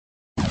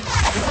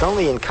it's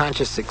only in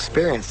conscious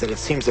experience that it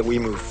seems that we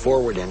move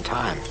forward in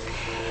time.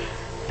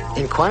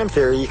 In quantum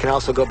theory, you can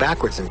also go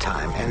backwards in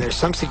time, and there's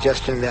some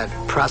suggestion that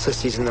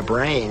processes in the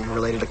brain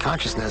related to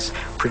consciousness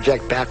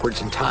project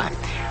backwards in time.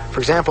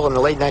 For example, in the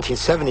late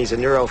 1970s, a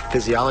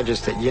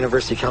neurophysiologist at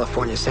University of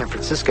California, San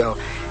Francisco,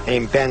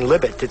 named Ben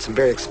Libet, did some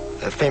very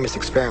famous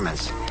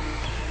experiments.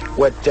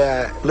 What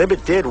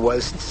Libet did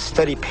was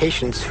study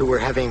patients who were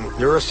having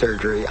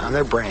neurosurgery on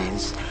their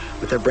brains,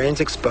 with their brains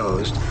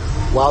exposed,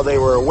 while they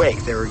were awake.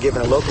 They were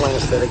given a local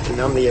anesthetic to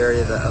numb the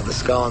area of the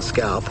skull and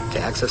scalp to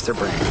access their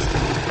brains.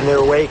 And they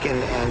were awake,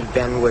 and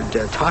Ben would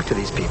talk to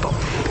these people.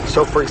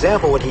 So, for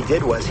example, what he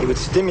did was he would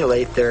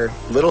stimulate their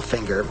little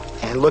finger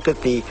and look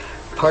at the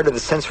part of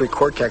the sensory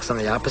cortex on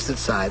the opposite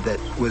side that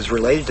was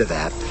related to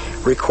that,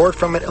 record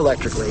from it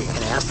electrically,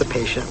 and ask the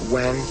patient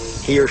when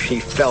he or she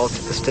felt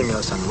the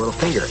stimulus on the little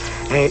finger.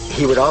 And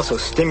he would also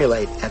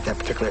stimulate at that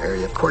particular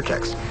area of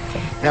cortex.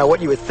 Now,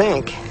 what you would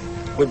think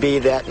would be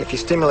that if you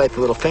stimulate the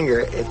little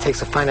finger, it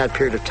takes a finite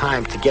period of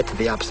time to get to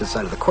the opposite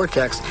side of the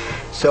cortex,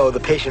 so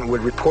the patient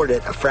would report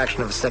it a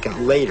fraction of a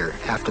second later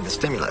after the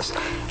stimulus.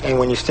 And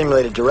when you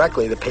stimulate it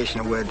directly, the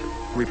patient would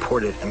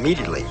report it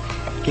immediately.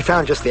 He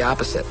found just the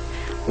opposite.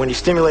 When he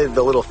stimulated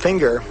the little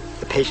finger,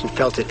 the patient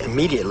felt it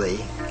immediately,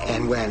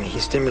 and when he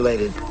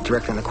stimulated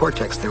directly in the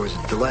cortex, there was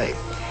a delay.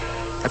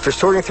 After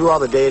sorting through all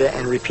the data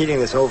and repeating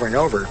this over and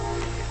over,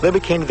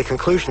 Libet came to the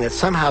conclusion that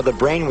somehow the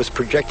brain was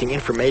projecting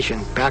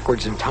information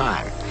backwards in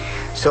time,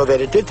 so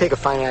that it did take a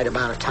finite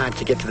amount of time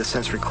to get to the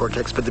sensory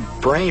cortex, but the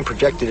brain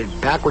projected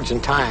it backwards in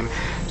time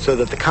so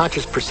that the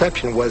conscious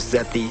perception was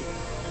that the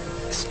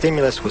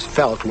stimulus was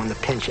felt when the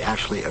pinch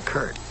actually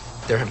occurred.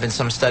 There have been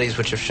some studies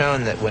which have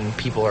shown that when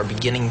people are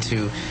beginning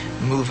to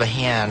move a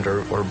hand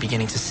or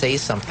beginning to say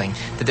something,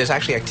 that there's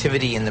actually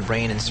activity in the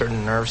brain in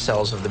certain nerve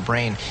cells of the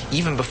brain,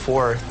 even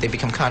before they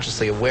become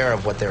consciously aware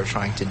of what they're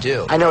trying to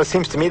do. I know it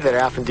seems to me that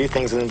I often do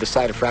things and then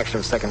decide a fraction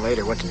of a second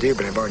later what to do,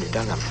 but I've already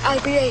done them. I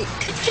agree. You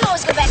can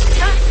always go back in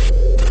time.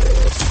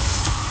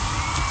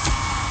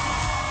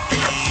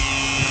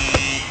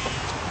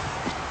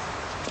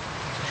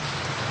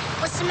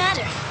 What's the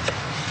matter?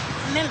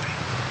 Remember,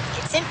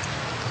 it's empty.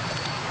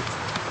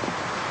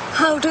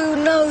 How do you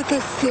know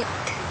this shit?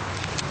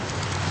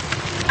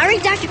 I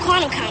read Dr.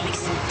 Quantum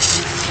comics.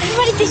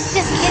 Everybody thinks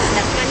it doesn't get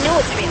stuff, but I know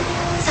it's real.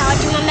 That's how I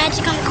do my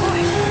magic on the court.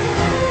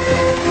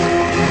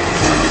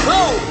 So,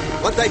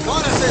 what they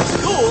taught us in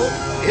school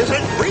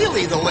isn't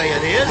really the way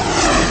it is.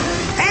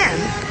 And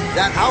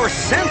that our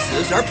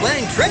senses are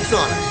playing tricks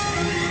on us.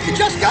 You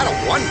just gotta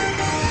wonder,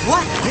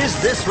 what is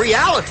this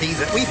reality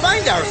that we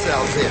find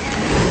ourselves in?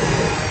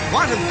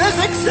 Quantum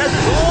physics says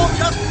it's all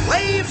just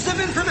waves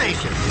of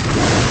information.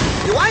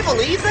 Do I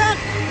believe that?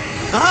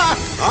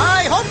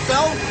 I hope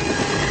so.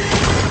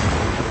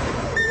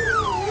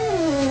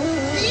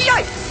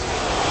 Yikes!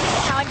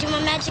 That's how I do my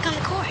magic on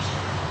the court.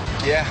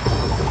 Yeah,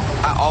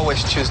 I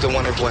always choose the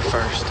Wonder Boy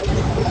first.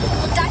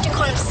 Well, Dr.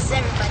 Quantum says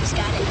everybody's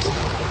got it.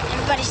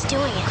 Everybody's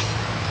doing it.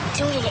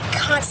 Doing it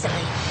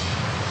constantly.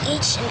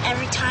 Each and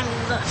every time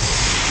you look.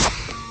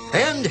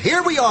 And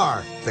here we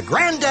are, the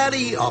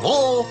granddaddy of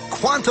all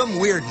quantum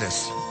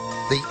weirdness.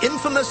 The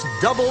infamous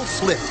double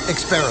slit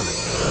experiment.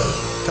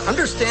 To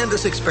understand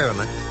this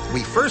experiment,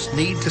 we first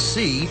need to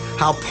see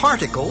how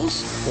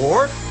particles,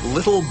 or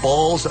little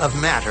balls of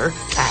matter,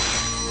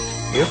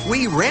 act. If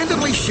we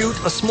randomly shoot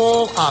a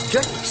small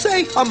object,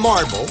 say a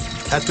marble,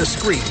 at the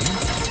screen,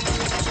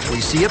 we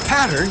see a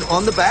pattern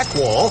on the back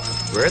wall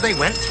where they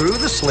went through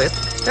the slit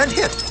and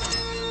hit.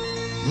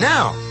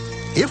 Now,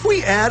 if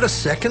we add a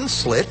second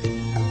slit,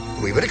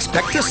 we would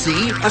expect to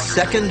see a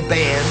second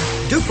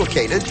band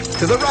duplicated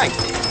to the right.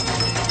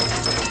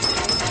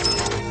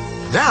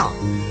 Now,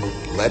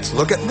 let's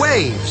look at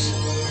waves.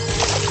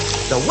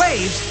 The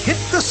waves hit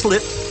the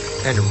slit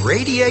and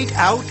radiate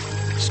out,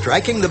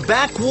 striking the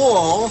back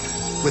wall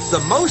with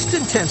the most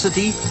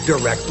intensity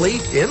directly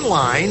in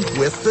line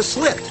with the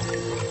slit.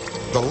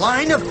 The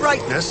line of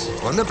brightness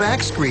on the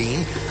back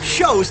screen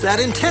shows that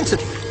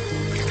intensity.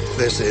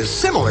 This is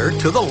similar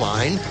to the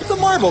line the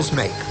marbles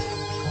make.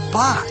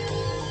 But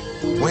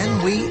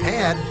when we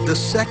add the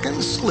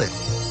second slit,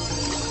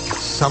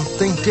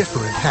 something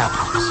different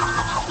happens.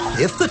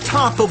 If the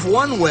top of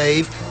one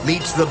wave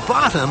meets the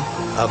bottom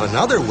of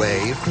another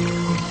wave,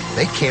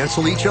 they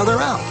cancel each other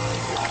out.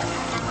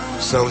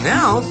 So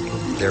now,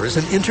 there is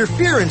an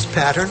interference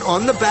pattern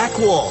on the back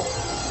wall.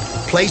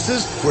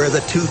 Places where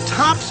the two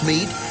tops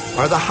meet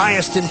are the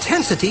highest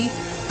intensity,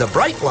 the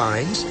bright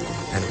lines,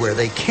 and where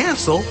they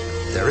cancel,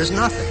 there is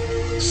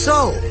nothing.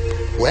 So,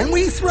 when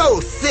we throw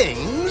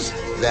things,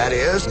 that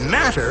is,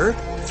 matter,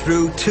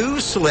 through two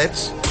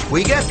slits,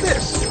 we get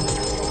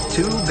this,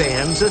 two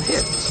bands of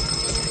hits.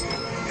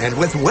 And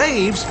with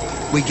waves,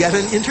 we get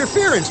an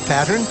interference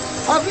pattern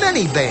of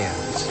many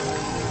bands.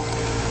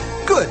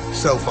 Good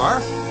so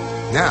far.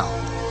 Now,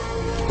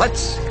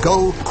 let's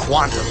go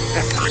quantum.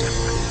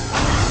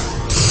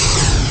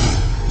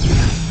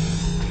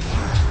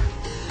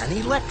 An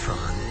electron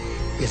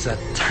is a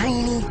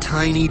tiny,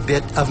 tiny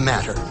bit of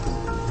matter,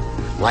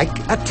 like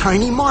a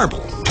tiny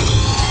marble.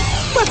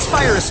 Let's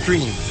fire a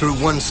stream through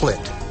one slit.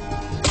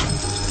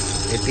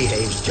 It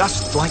behaves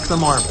just like the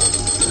marble,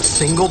 a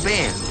single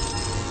band.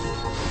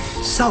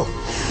 So,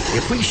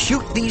 if we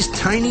shoot these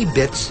tiny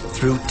bits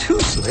through two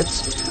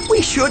slits,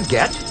 we should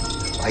get,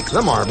 like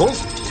the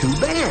marbles, two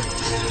bands.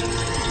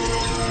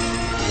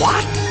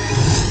 What?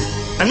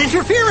 An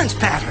interference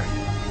pattern.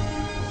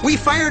 We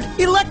fired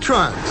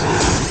electrons,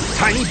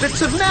 tiny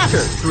bits of matter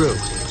through.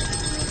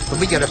 But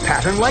we get a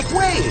pattern like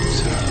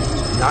waves,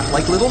 not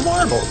like little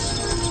marbles.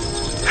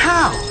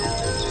 How?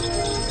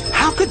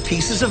 How could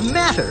pieces of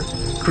matter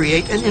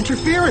create an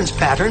interference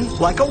pattern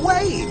like a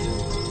wave?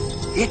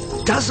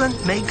 It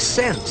doesn't make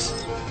sense.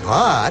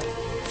 But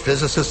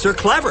physicists are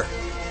clever.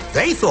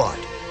 They thought,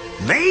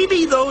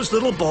 maybe those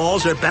little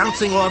balls are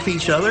bouncing off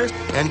each other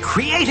and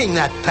creating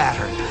that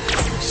pattern.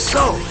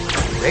 So,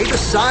 they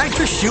decide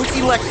to shoot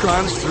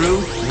electrons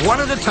through one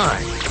at a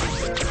time.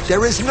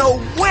 There is no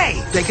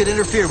way they could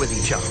interfere with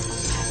each other.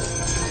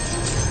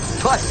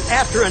 But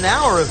after an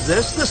hour of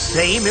this, the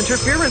same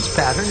interference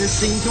pattern is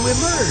seen to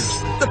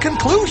emerge. The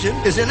conclusion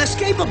is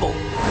inescapable.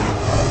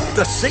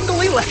 The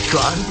single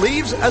electron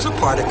leaves as a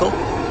particle,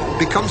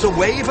 becomes a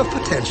wave of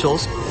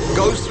potentials,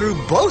 goes through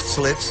both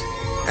slits,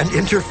 and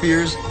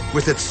interferes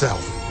with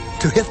itself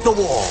to hit the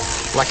wall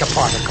like a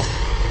particle.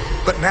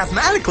 But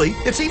mathematically,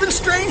 it's even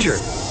stranger.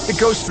 It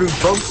goes through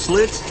both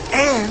slits,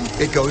 and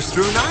it goes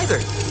through neither.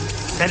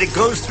 And it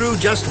goes through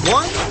just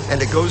one,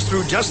 and it goes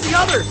through just the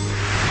other.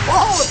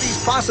 All of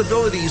these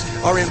possibilities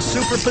are in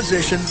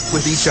superposition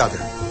with each other.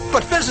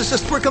 But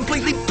physicists were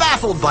completely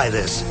baffled by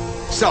this.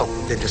 So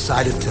they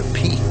decided to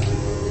peek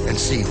and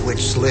see which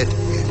slit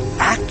it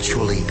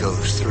actually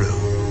goes through.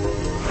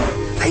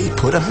 They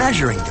put a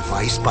measuring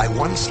device by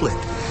one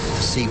slit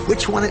to see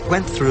which one it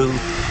went through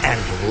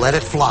and let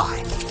it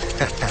fly.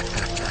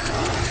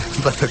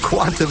 But the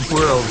quantum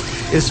world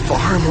is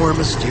far more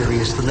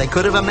mysterious than they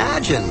could have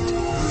imagined.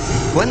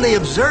 When they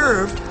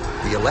observed,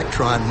 the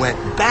electron went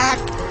back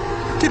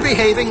to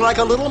behaving like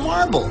a little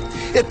marble.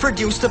 It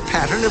produced a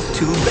pattern of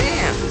two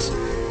bands,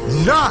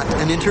 not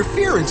an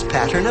interference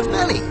pattern of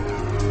many.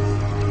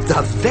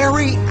 The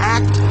very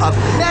act of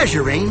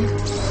measuring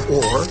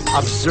or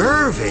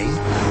observing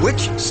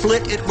which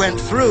slit it went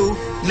through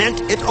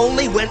meant it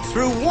only went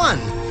through one,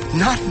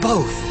 not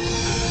both.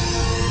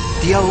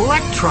 The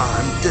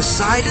electron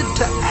decided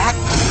to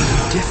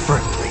act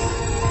differently,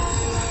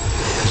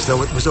 as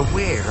though it was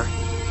aware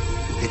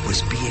it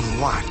was being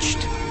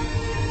watched.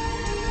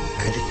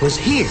 And it was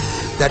here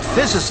that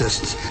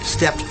physicists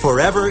stepped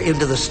forever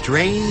into the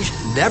strange,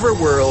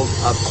 never-world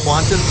of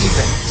quantum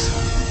events.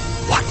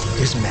 What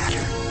is matter?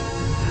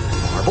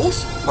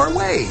 Marbles or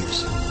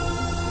waves?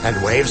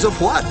 And waves of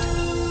what?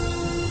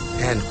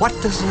 And what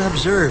does an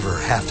observer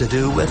have to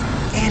do with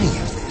any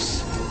of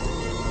this?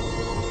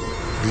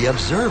 The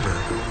observer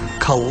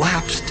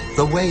collapsed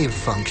the wave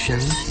function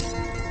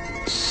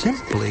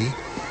simply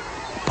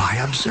by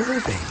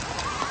observing.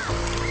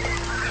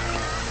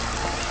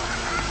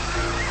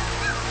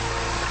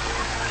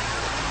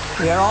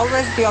 We are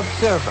always the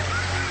observer.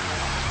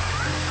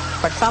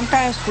 But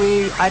sometimes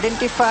we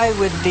identify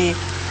with the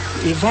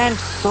event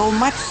so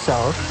much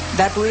so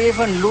that we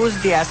even lose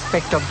the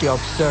aspect of the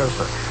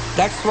observer.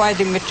 That's why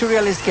the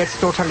materialist gets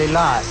totally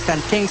lost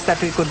and thinks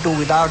that we could do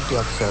without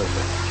the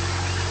observer.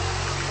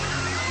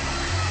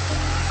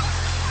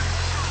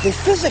 The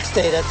physics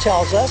data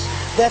tells us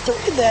that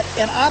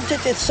an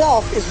object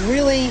itself is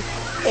really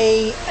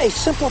a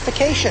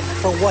simplification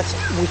for what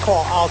we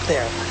call out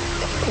there.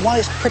 One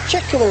is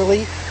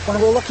particularly when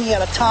we're looking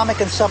at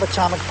atomic and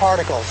subatomic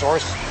particles or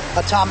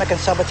atomic and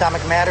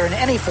subatomic matter in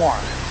any form.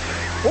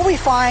 What we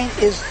find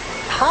is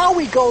how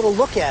we go to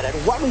look at it,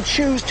 what we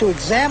choose to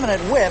examine it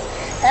with,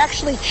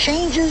 actually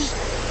changes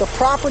the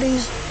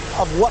properties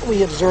of what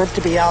we observe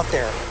to be out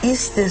there.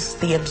 Is this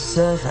the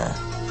observer,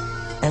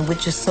 and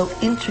which is so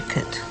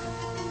intricate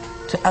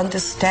to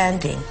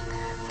understanding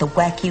the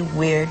wacky,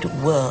 weird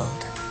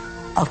world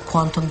of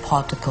quantum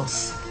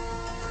particles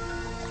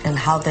and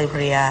how they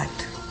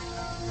react?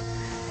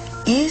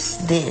 Is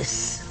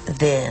this,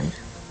 then,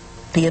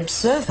 the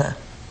observer?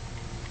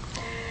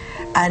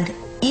 And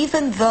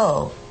even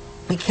though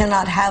we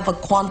cannot have a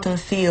quantum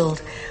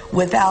field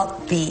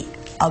without the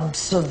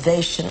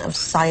observation of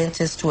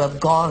scientists who have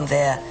gone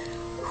there,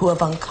 who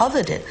have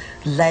uncovered it,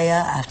 layer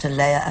after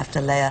layer after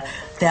layer,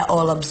 they're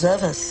all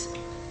observers.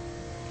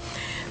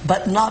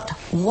 But not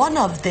one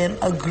of them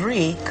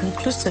agree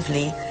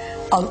conclusively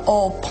on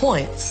all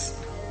points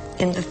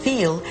in the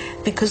field,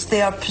 because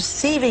they are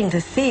perceiving the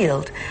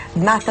field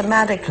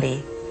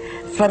mathematically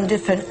from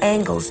different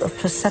angles of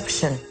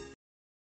perception.